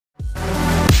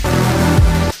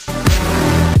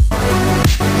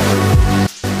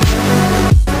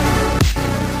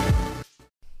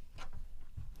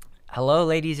Hello,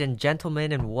 ladies and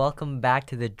gentlemen, and welcome back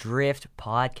to the Drift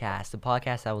Podcast, the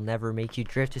podcast that will never make you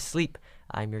drift to sleep.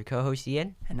 I'm your co-host,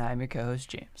 Ian. And I'm your co-host,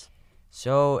 James.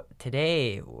 So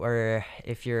today, or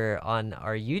if you're on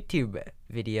our YouTube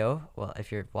video, well,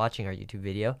 if you're watching our YouTube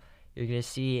video, you're going to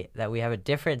see that we have a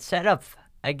different setup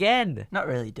again. Not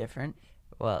really different.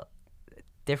 Well,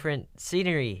 different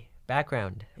scenery,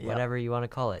 background, whatever you want to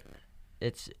call it.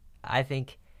 I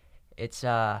think it's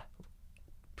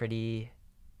pretty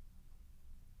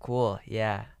cool,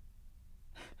 yeah.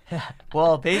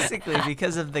 Well, basically,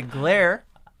 because of the glare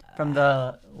from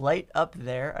the light up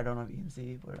there, I don't know if you can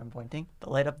see where I'm pointing,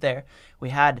 the light up there, we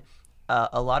had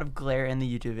a lot of glare in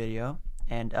the YouTube video.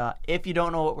 And if you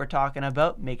don't know what we're talking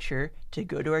about, make sure to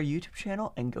go to our YouTube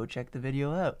channel and go check the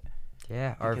video out.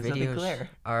 Yeah, our videos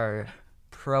are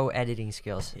pro editing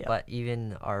skills, but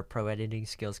even our pro editing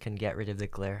skills can get rid of the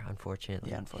glare, unfortunately.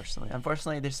 Yeah, unfortunately.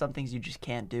 Unfortunately, there's some things you just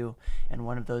can't do, and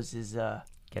one of those is...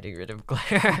 getting rid of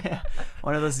glare.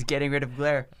 One of those is getting rid of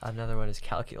glare. Another one is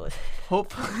calculus.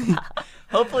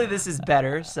 Hopefully this is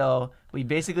better. So we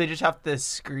basically just have the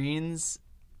screens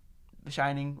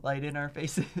shining light in our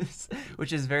faces,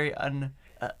 which is very what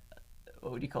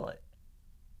would you call it?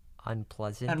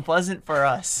 Unpleasant. Unpleasant for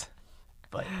us,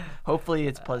 but hopefully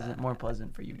it's more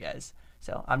pleasant for you guys.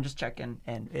 So I'm just checking,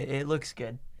 and it looks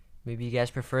good. Maybe you guys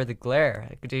prefer the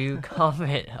glare. Do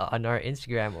comment on our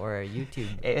Instagram or our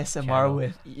YouTube ASMR channel.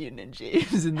 with Ian and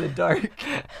James in the dark.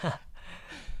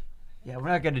 Yeah, we're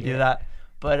not going to do that.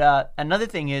 But another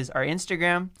thing is our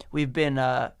Instagram. We've been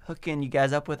hooking you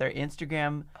guys up with our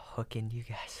Instagram. Hooking you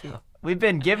guys up. We've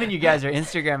been giving you guys our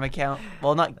Instagram account.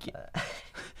 Well, not...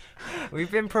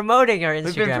 We've been promoting our Instagram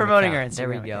We've been promoting account. our Instagram There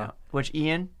we go. account, which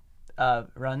Ian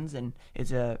runs, and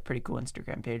it's a pretty cool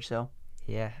Instagram page, so...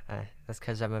 Yeah, that's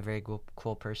because I'm a very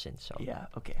cool person. So yeah,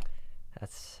 okay.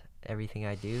 That's everything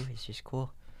I do is just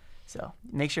cool. So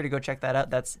make sure to go check that out.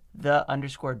 That's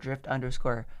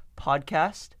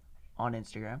 _drift_podcast on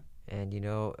Instagram. And you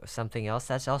know something else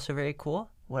that's also very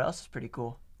cool? What else is pretty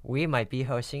cool? We might be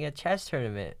hosting a chess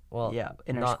tournament. Well, yeah,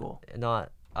 in our school.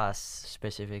 Not us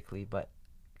specifically, but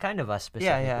kind of us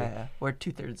specifically. Yeah. We're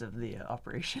 2/3 of the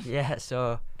operation. Yeah,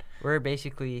 so we're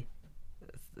basically...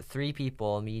 3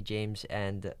 people, me, James,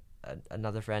 and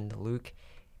another friend, Luke.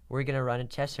 We're going to run a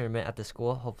chess tournament at the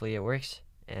school. Hopefully it works.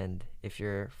 And if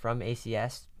you're from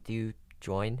ACS, do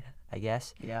join, I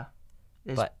guess. Yeah.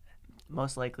 There's but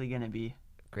most likely going to be...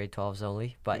 grade 12s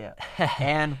only. But yeah.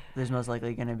 And there's most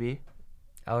likely going to be...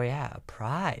 Oh, yeah, a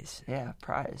prize. Yeah, a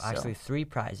prize. Actually, 3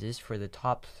 prizes for the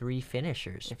top 3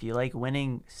 finishers. If you like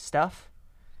winning stuff...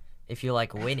 If you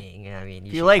like winning, I mean...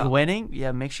 If you like winning,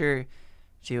 yeah, make sure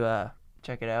to...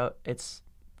 check it out. It's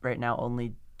right now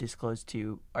only disclosed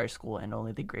to our school and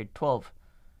only the grade 12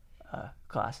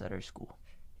 class at our school.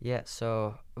 Yeah,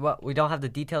 so we don't have the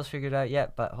details figured out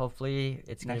yet, but hopefully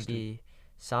it's going to be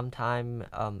sometime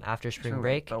after spring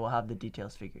break. But we'll have the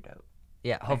details figured out.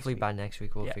 Yeah, hopefully by next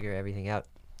week we'll figure everything out.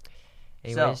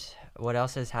 Anyways, what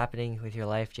else is happening with your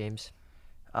life, James?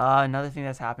 Another thing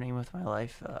that's happening with my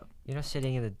life...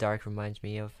 sitting in the dark reminds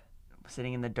me of...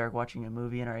 Sitting in the dark watching a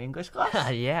movie in our English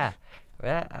class? Yeah.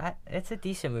 Well, it's a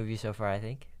decent movie so far, I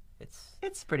think.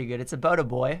 It's pretty good. It's about a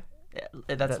boy.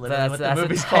 That's literally what the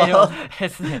movie's called.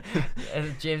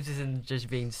 James isn't just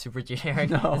being super generic.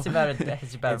 No. It's about a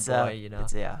boy, you know.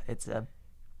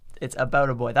 It's about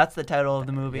a boy. That's the title of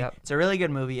the movie. Yep. It's a really good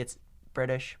movie. It's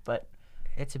British, but...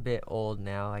 It's a bit old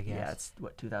now, I guess. Yeah, it's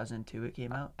 2002 it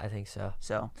came out? I think so.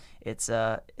 So, it's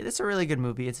a really good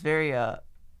movie. It's very...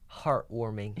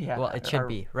 heartwarming. Yeah, well, it should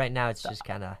be. Right now, it's just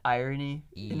kind of irony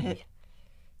in it.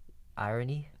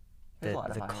 Irony, the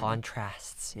irony.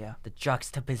 contrasts, yeah, the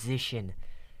juxtaposition,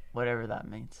 whatever that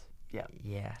means. Yeah.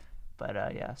 Yeah. But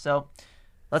yeah. So,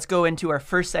 let's go into our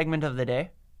first segment of the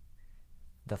day.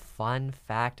 The fun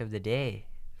fact of the day,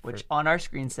 which on our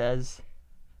screen says,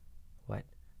 what?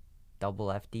 Double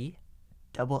FD.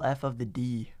 Double F of the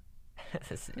D.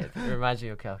 It reminds me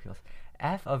of calculus.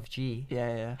 F of G.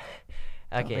 Yeah.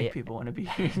 Okay. I don't think people want to be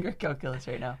hearing our calculus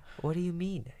right now. What do you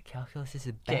mean? Calculus is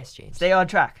the best, James. Stay on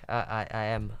track. I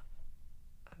am.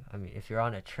 I mean, if you're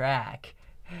on a track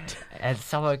and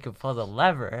someone can pull the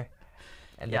lever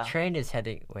and the train is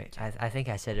heading... Wait, I think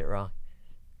I said it wrong.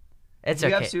 It's okay.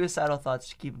 If you have suicidal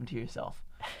thoughts, keep them to yourself.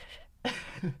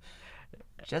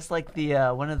 Just like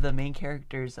the one of the main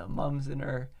characters' mums in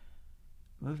our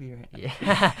movie right now.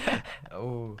 Yeah.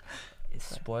 Oh.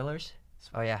 Spoilers?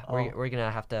 Oh yeah, we're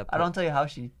gonna have to. I don't tell you how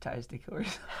she tries to kill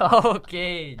herself.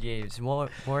 Okay, James. More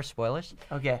spoilers.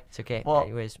 Okay, it's okay. Well,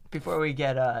 anyways, before we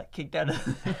get kicked out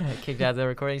of the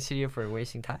recording studio for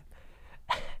wasting time,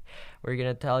 we're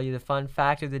gonna tell you the fun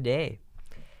fact of the day.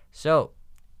 So,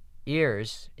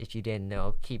 ears, if you didn't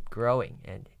know, keep growing,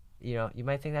 and you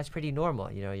might think that's pretty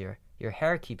normal. Your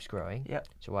hair keeps growing. Yep.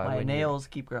 So why My wouldn't nails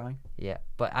keep growing. Yeah,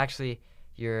 but actually,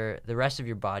 the rest of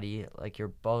your body, like your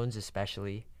bones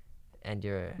especially, and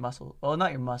your Muscle. Well,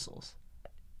 not your muscles.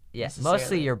 mostly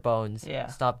necessarily. your bones Yeah.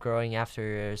 stop growing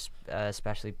after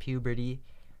especially puberty,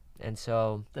 and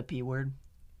so The P word.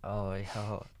 oh,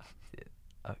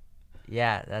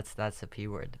 yeah, that's a P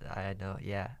word. I know,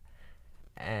 yeah.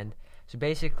 And so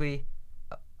basically,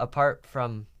 apart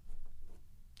from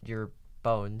your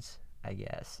bones, I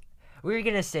guess. We were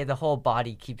gonna say the whole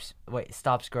body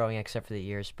stops growing except for the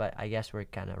ears, but I guess we're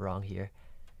kind of wrong here.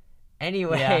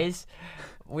 Anyways,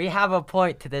 we have a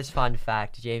point to this fun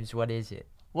fact, James. What is it?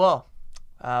 Well,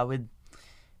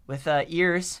 with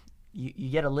ears, you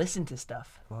get to listen to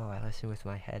stuff. Whoa, I listen with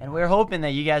my head. And we're hoping that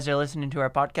you guys are listening to our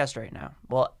podcast right now.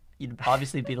 Well, you'd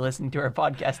obviously be listening to our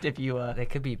podcast if you.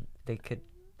 They could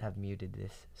have muted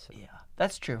this. So Yeah,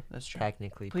 that's true. That's true.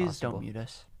 technically, Please possible. don't mute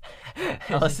us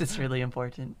unless it's really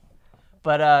important.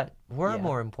 But We're yeah.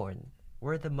 more important.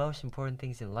 We're the most important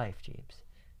things in life, James.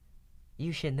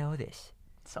 You should know this.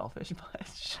 Selfish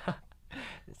much.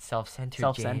 Self-centered,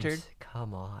 Self-centered? James.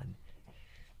 Come on.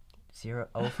 0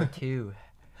 for 2.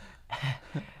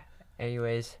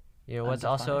 Anyways, what's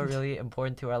also Undefined. really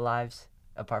important to our lives,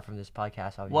 apart from this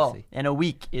podcast, obviously. Well, and a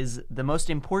week is the most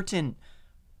important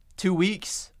 2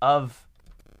 weeks of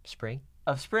Spring?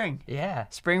 spring. Yeah.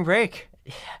 Spring break.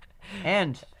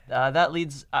 And that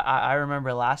leads. I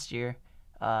remember last year.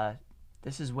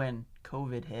 This is when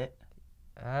COVID hit,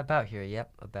 About here,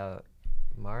 yep. About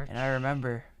March. and I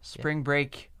remember spring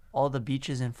break. All the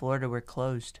beaches in Florida were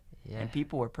closed, Yeah. and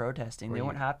people were protesting. Were They you-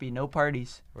 weren't happy. No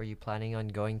parties. Were you planning on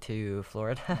going to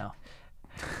Florida?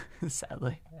 No.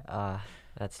 Sadly,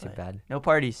 That's too But- bad. no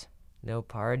parties. No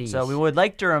parties. So we would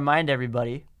like to remind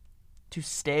everybody to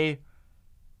stay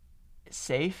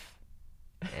safe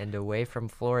And away from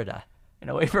Florida. and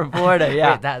away from Florida.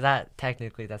 Yeah. Wait, that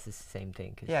technically that's the same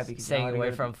thing. Yeah, because you staying know how to away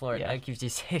go to from the- Florida yeah. keeps you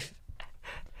safe.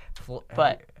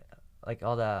 But- like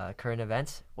all the current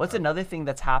events. What's another thing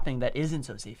that's happening that isn't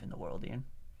so safe in the world, Ian?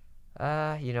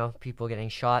 People getting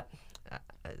shot.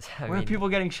 Where are people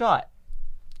getting shot?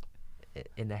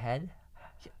 in the head?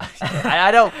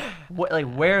 I don't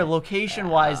where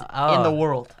location-wise in the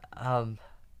world.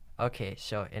 Okay,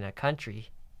 so in a country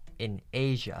in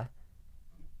Asia,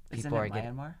 Isn't people it are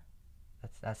getting Myanmar?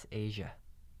 that's Asia.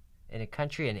 In a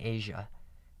country in Asia,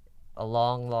 a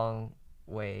long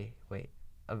way. Wait,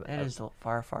 It is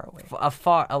far, far away.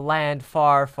 a land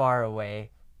far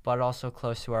away, but also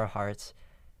close to our hearts,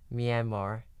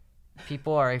 Myanmar.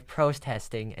 People are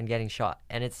protesting and getting shot,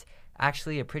 and it's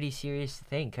actually a pretty serious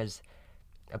thing because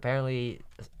apparently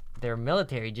their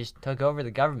military just took over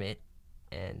the government,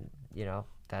 and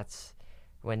that's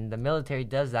when the military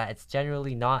does that. It's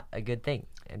generally not a good thing.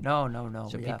 And No.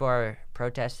 so yeah. people are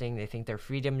protesting. They think their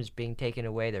freedom is being taken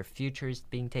away, their future is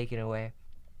being taken away,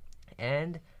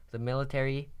 and the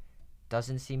military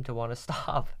doesn't seem to want to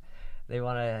stop. They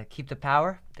want to keep the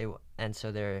power. And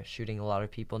so they're shooting a lot of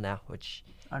people now, which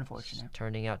is Unfortunate.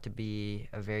 turning out to be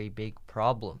a very big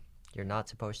problem. You're not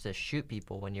supposed to shoot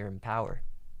people when you're in power.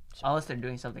 Unless they're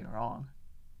doing something wrong.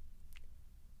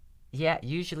 Yeah,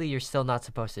 usually you're still not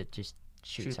supposed to just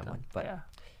shoot someone, them. but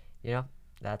yeah.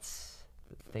 That's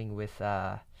the thing with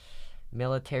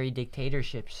military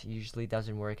dictatorships. Usually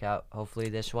doesn't work out. Hopefully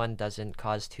this one doesn't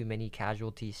cause too many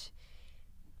casualties.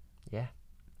 Yeah.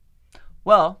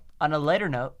 Well, on a lighter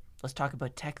note, let's talk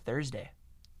about Tech Thursday,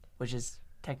 which is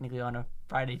technically on a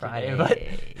Friday today, but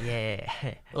it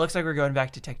Yeah. looks like we're going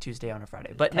back to Tech Tuesday on a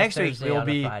Friday. But Tech next week Thursday we will on a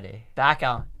be Friday. back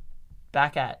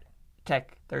at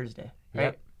Tech Thursday, right?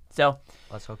 Yep. So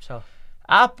Let's hope so.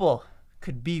 Apple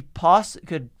could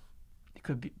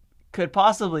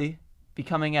possibly be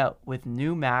coming out with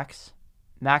new Macs,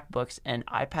 MacBooks, and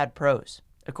iPad Pros,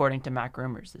 according to Mac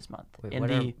Rumors this month Wait, in what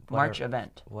the are- March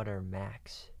event. What are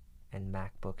Macs and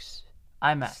MacBooks?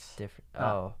 iMacs. Different.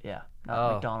 Not- yeah, not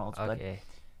Oh, McDonald's, but okay.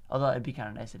 although it'd be kind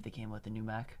of nice if they came with a new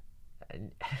Mac.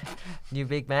 New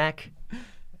Big Mac.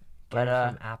 But, Get it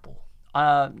from Apple.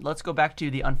 Let's go back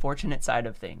to the unfortunate side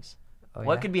of things. Oh,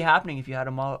 What yeah? could be happening if you have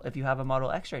a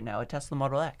Model X right now, a Tesla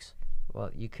Model X? Well,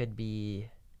 you could be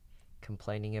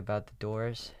complaining about the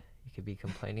doors. You could be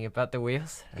complaining about the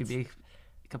wheels. You could be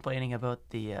complaining about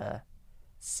the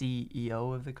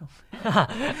CEO of the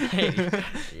company.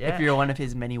 Yeah. If you're one of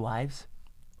his many wives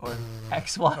or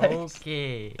ex-wives.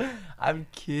 Okay. I'm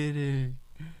kidding.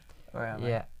 Or am I?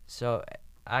 Yeah. So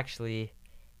actually,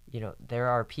 there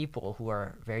are people who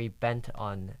are very bent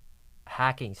on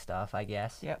hacking stuff, I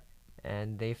guess. Yep.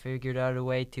 And they figured out a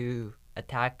way to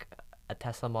attack a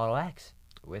Tesla Model X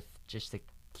with just a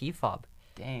key fob.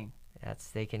 Dang.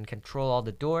 They can control all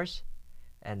the doors,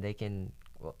 and they can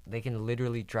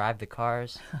literally drive the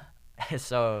cars.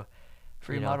 So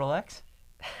Free you know, Model X?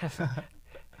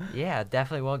 yeah,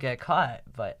 definitely won't get caught.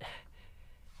 But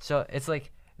so it's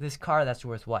like this car that's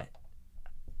worth what?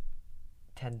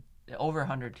 10. Over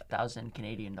 100,000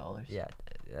 Canadian dollars. Yeah,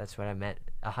 that's what I meant.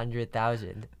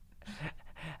 100,000.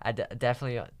 I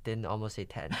definitely didn't almost say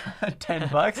 10. $10?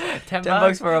 10 $10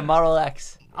 bucks for a Model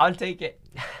X. I'll take it.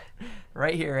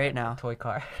 Right here, right now. Toy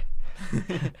car.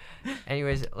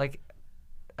 Anyways, like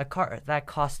a car that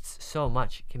costs so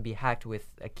much can be hacked with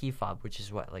a key fob, which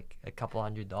is what, like a couple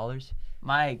 $100.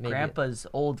 My Maybe. grandpa's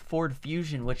old Ford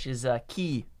Fusion, which is a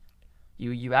key.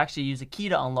 You actually use a key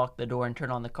to unlock the door and turn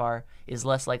on the car, is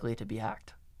less likely to be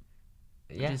hacked.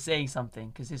 Yeah. Which is saying something,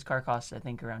 because his car costs, I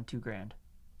think, around $2,000.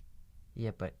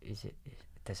 Yeah, but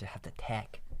does it have the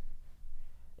tech?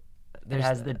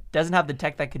 Doesn't have the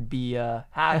tech that could be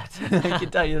hacked. I can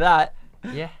tell you that.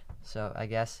 Yeah. So I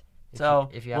guess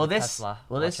if you have will a Tesla,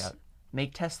 watch out.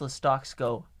 Make Tesla stocks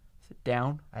go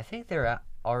down? I think they're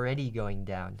already going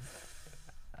down.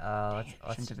 Dang it,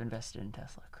 shouldn't have invested in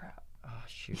Tesla. Crap. Oh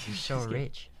shoot, you're so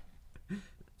rich.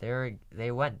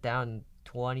 They went down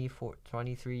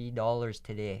 $23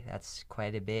 today. That's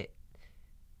quite a bit.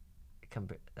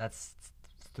 That's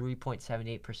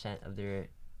 3.78% of their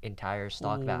entire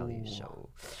stock value. So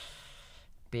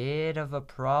bit of a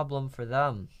problem for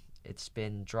them. It's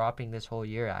been dropping this whole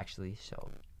year actually.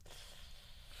 So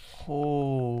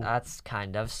that's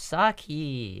kind of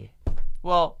sucky.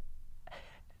 Well,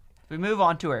 if we move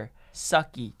on to our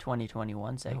sucky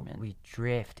 2021 segment. We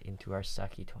drift into our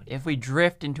sucky 20. If we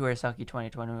drift into our sucky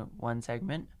 2021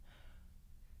 segment,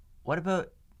 what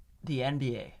about the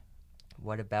NBA?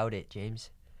 What about it,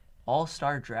 James?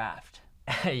 All-Star Draft.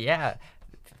 Yeah,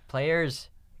 players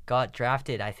got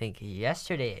drafted, I think,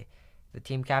 yesterday. The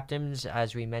team captains,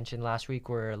 as we mentioned last week,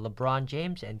 were LeBron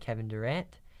James and Kevin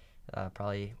Durant.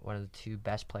 Probably one of the two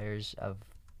best players of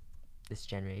this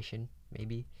generation,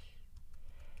 maybe.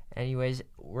 Anyways,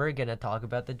 we're going to talk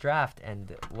about the draft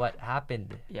and what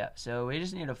happened. Yeah, so we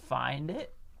just need to find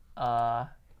it.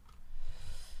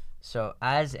 So,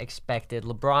 as expected,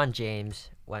 LeBron James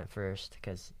went first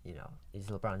because, he's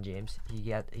LeBron James.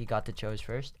 He got to choose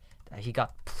first.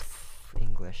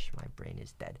 English, my brain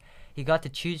is dead. He got to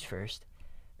choose first.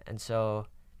 And so,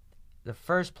 the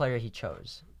first player he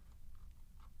chose,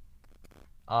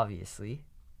 obviously,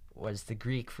 was the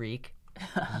Greek freak,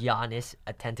 Giannis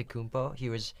Antetokounmpo. He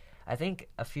was, I think,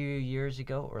 a few years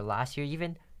ago, or last year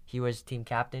even, he was team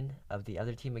captain of the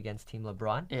other team against Team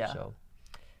LeBron. Yeah. So,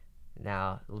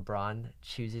 now LeBron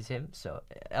chooses him. So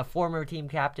a former team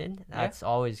captain, that's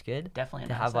always good. Definitely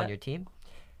to have on your team.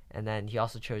 And then he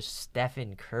also chose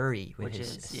Stephen Curry with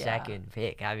his second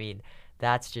pick. I mean,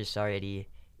 that's just already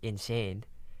insane.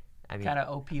 I mean, kind of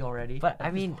OP already. But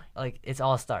I mean, like, it's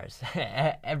all stars.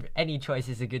 Any choice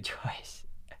is a good choice.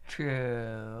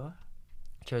 True.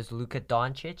 Chose Luka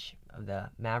Doncic of the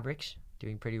Mavericks,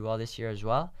 doing pretty well this year as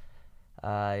well.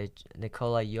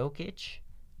 Nikola Jokic.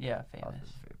 Yeah, famous.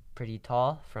 Pretty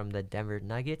tall, from the Denver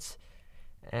Nuggets.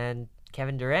 And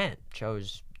Kevin Durant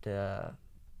chose the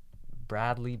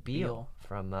Bradley Beal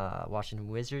from Washington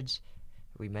Wizards.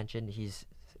 We mentioned he's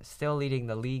still leading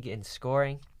the league in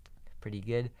scoring. Pretty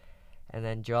good. And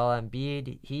then Joel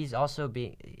Embiid, he's also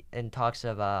being in talks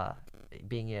of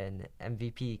being an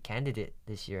MVP candidate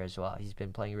this year as well. He's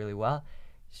been playing really well.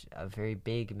 He's a very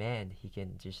big man. He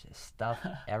can just stuff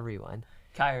everyone.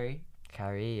 Kyrie,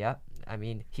 yep. I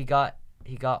mean, Kevin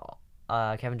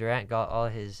Durant got all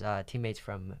his teammates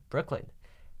from Brooklyn.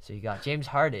 So he got James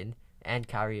Harden and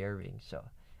Kyrie Irving. So,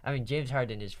 I mean, James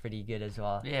Harden is pretty good as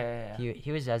well. Yeah.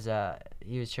 He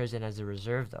was chosen as a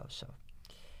reserve though, so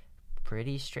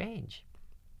pretty strange.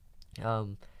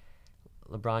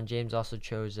 LeBron James also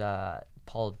chose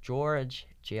Paul George,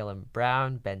 Jaylen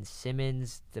Brown, Ben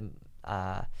Simmons,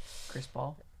 Chris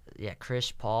Paul. Yeah,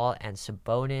 Chris Paul and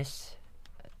Sabonis,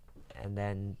 and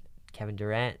then Kevin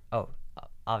Durant. Oh,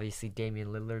 obviously Damian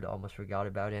Lillard. Almost forgot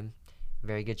about him.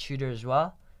 Very good shooter as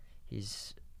well.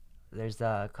 There's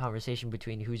the conversation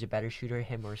between who's a better shooter,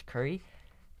 him or Curry.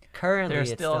 Currently, they're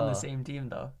still on the same team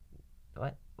though.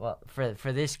 What? Well,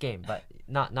 for this game, but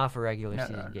not for regular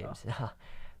season games.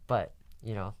 But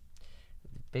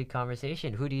big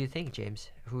conversation. Who do you think, James?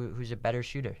 Who's a better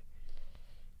shooter?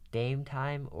 Dame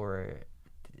time or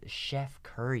Chef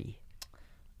Curry?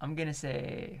 I'm gonna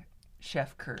say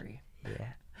Chef Curry.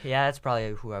 Yeah, that's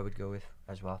probably who I would go with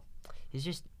as well. He's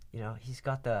just, he's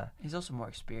got the. He's also more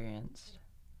experienced.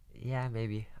 Yeah,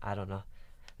 maybe. I don't know.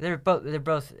 They're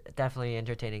both definitely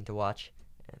entertaining to watch,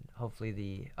 And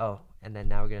hopefully and then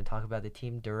now we're going to talk about the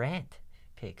Team Durant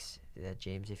picks.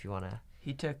 James, if you want to.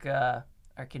 He took our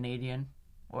Canadian,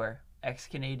 or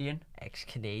ex-Canadian.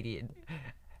 Ex-Canadian.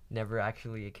 Never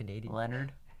actually a Canadian.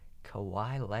 Leonard.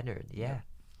 Kawhi Leonard, yeah. Yep.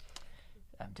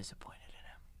 I'm disappointed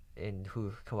in him. In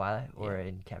who? Kawhi or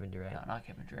in Kevin Durant? No, not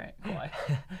Kevin Durant. Kawhi.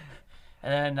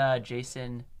 And then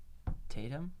Jason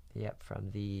Tatum. Yep,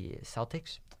 from the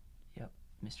Celtics.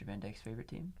 Mr. Van Dyke's favorite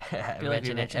team. I feel like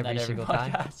we mention it mention every that single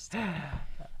podcast.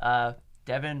 time.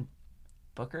 Devin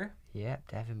Booker. Yep,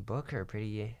 Devin Booker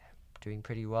doing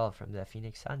pretty well from the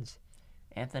Phoenix Suns.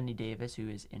 Anthony Davis, who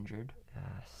is injured.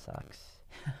 Sucks.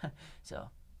 So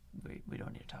we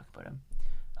don't need to talk about him.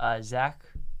 Zach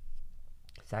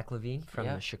LaVine from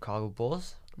Yep. the Chicago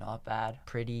Bulls. Not bad.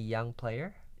 Pretty young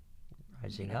player.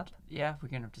 Rising up. Yeah, we're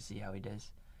going to have to see how he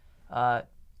does.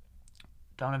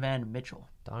 Donovan Mitchell.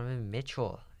 Donovan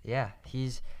Mitchell. Yeah,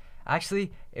 he's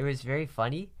actually, it was very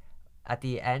funny. At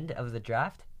the end of the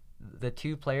draft, the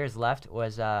two players left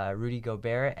was Rudy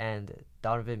Gobert and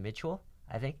Donovan Mitchell,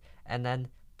 I think. And then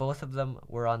both of them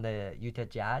were on the Utah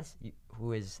Jazz,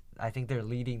 who is, I think they're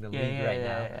leading the league now.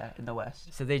 Yeah, in the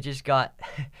West. So they just got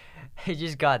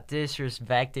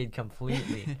disrespected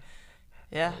completely.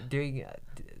 Yeah. Doing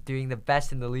the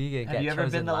best in the league and Have get you ever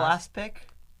chosen been the last pick?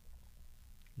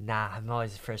 Nah, I'm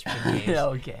always the first pick, James.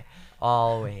 Okay.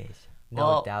 Always. No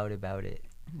Well- doubt about it.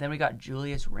 Then we got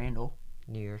Julius Randle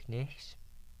New York Knicks.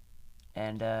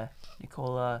 and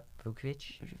Nikola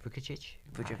Vucevic.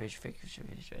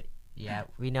 Vucevic. Yeah,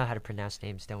 we know how to pronounce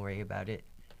names. Don't worry about it.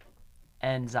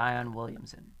 And Zion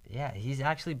Williamson. Yeah, he's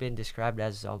actually been described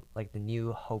as like the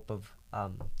new hope of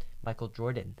Michael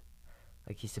Jordan.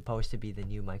 Like he's supposed to be the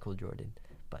new Michael Jordan,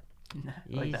 but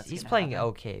he's playing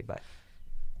okay. But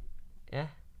yeah,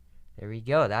 there we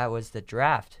go. That was the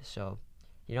draft. So,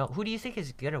 who do you think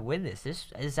is gonna win this? This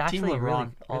is actually Team LeBron really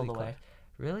all the close. way.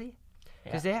 Really? Yeah.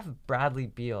 Because they have Bradley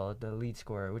Beal, the lead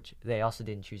scorer, which they also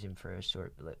didn't choose him first,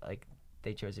 or like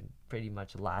they chose him pretty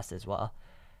much last as well.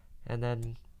 And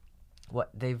then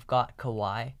they've got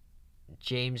Kawhi,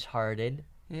 James Harden,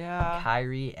 Yeah.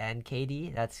 Kyrie, and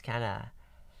KD. That's kind of.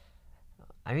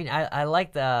 I mean, I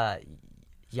like the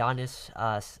Giannis,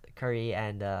 Curry,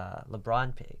 and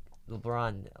LeBron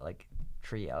like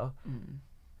trio,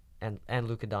 and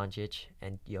Luka Doncic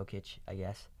and Jokic, I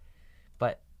guess.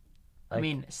 But I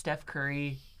mean, Steph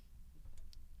Curry.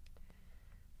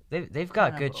 they've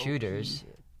got kind good of shooters,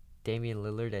 Damian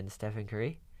Lillard and Stephen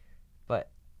Curry, but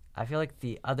I feel like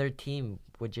the other team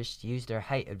would just use their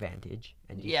height advantage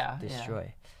and just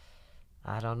destroy.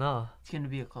 I don't know. It's going to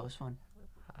be a close one.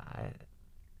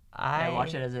 I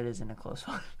watch it as it is in a close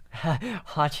one.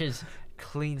 Watches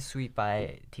clean sweep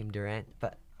by Team Durant,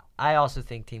 but I also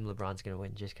think Team LeBron's gonna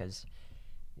win just because,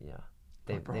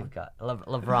 they've got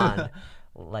LeBron,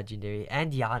 legendary,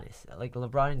 and Giannis. Like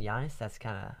LeBron and Giannis, that's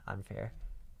kind of unfair.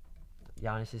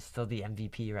 Giannis is still the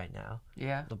MVP right now.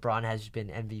 Yeah. LeBron has been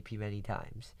MVP many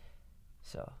times,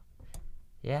 so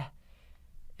yeah.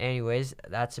 Anyways,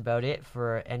 that's about it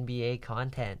for NBA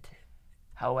content.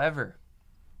 However,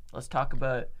 let's talk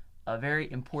about a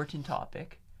very important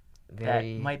topic that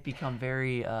might become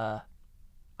very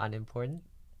unimportant.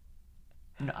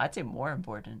 No, I'd say more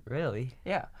important. Really?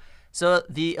 Yeah. So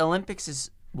the Olympics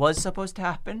was supposed to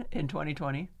happen in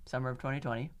 2020, summer of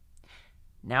 2020.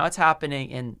 Now it's happening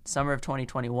in summer of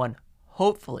 2021,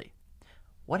 hopefully.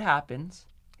 What happens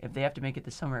if they have to make it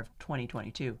the summer of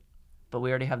 2022, but we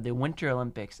already have the Winter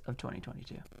Olympics of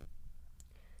 2022?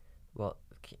 Well,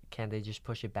 can't they just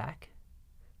push it back?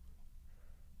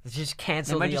 Let's just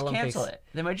cancel the Olympics. Cancel it.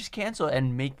 They might just cancel it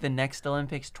and make the next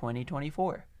Olympics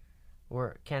 2024.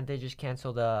 Or can't they just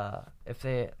cancel if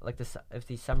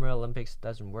the Summer Olympics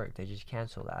doesn't work, they just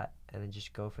cancel that and then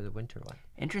just go for the winter one?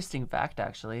 Interesting fact,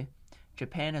 actually.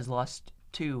 Japan has lost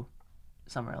 2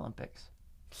 Summer Olympics.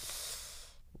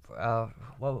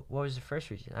 What was the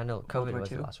first reason? I know COVID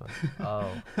was II. the last one.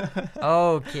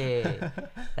 Oh, okay.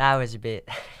 That was a bit.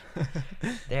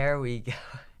 There we go.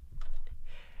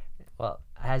 Well,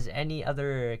 has any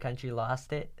other country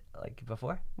lost it like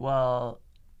before? Well,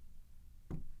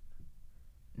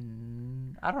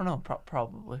 I don't know.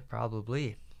 Probably.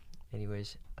 Probably.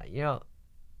 Anyways,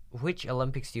 which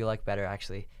Olympics do you like better?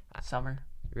 Actually, Summer.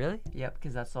 Really? Yep,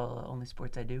 because that's the only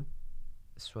sports I do.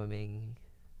 Swimming,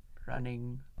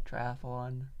 running,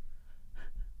 triathlon.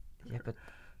 Yeah,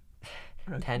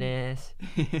 but tennis.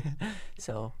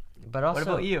 So, but also, what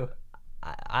about you?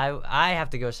 I have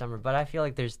to go summer, but I feel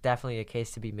like there's definitely a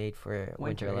case to be made for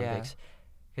Winter Olympics,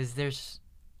 because there's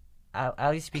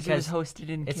at least because it was hosted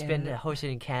in it's Canada. been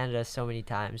hosted in Canada so many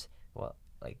times. Well,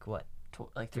 like what,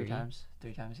 Like three Three? times.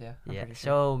 3 times, yeah. I'm Yeah, pretty sure.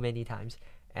 so many times,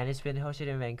 and it's been hosted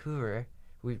in Vancouver.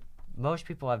 Most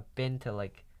people have been to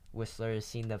like Whistler,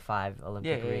 seen the 5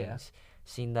 Olympic Yeah. rings,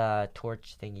 seen the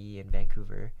torch thingy in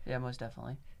Vancouver. Yeah, most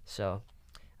definitely. So,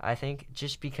 I think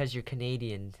just because you're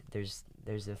Canadian, there's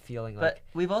a feeling But like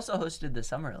we've also hosted the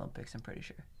Summer Olympics, I'm pretty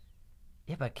sure.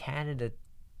 yeah, but Canada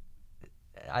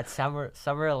at Summer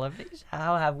Olympics,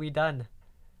 how have we done?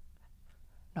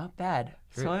 Not bad.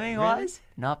 Re- Swimming really? wise,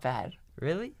 not bad.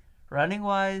 Really? Running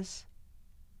wise,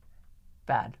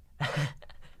 bad.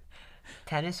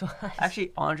 Tennis wise?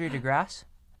 Actually, Andre DeGrasse,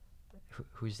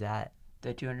 Who's that?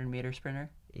 the 200-meter sprinter.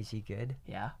 Is he good?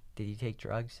 Yeah, Did he take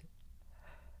drugs?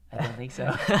 I don't think so.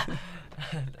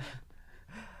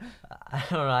 I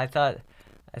don't know. I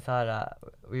thought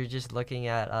we were just looking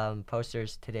at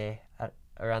posters today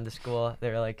around the school. They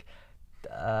were like,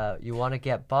 "You want to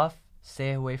get buff?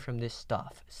 Stay away from this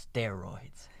stuff,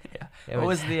 steroids." Yeah. It What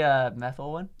was the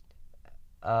methyl one?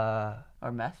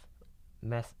 Or meth?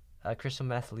 meth? Crystal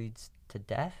meth leads to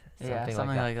death. Yeah,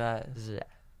 something like that. This is,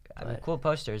 I mean, But- cool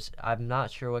posters. I'm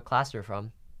not sure what class they're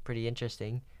from. Pretty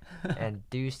interesting. And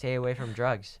do stay away from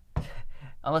drugs.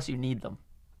 Unless you need them.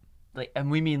 Like, and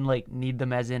we mean like need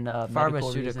them as in medical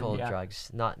Pharmaceutical reason, yeah.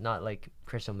 drugs, not like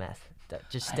crystal meth.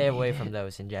 Just I stay away need from it.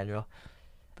 those in general.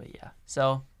 But yeah.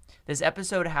 So this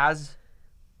episode has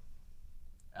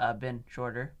been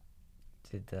shorter.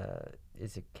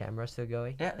 Is the camera still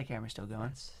going? Yeah, the camera's still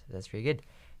going. That's pretty good.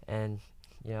 And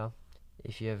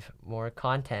if you have more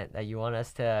content that you want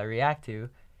us to react to,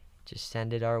 just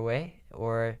send it our way.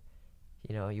 Or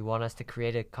you want us to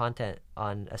create a content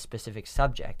on a specific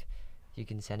subject, you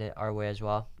can send it our way as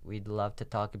well. We'd love to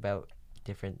talk about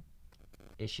different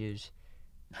issues.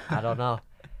 I don't know.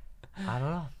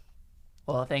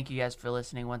 Well, thank you guys for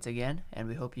listening once again, and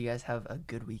we hope you guys have a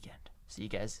good weekend. See you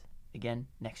guys again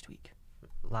next week.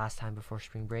 Last time before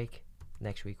spring break.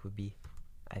 Next week would be,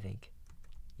 I think.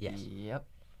 Yes. Yep.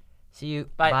 See you.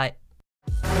 Bye. Bye.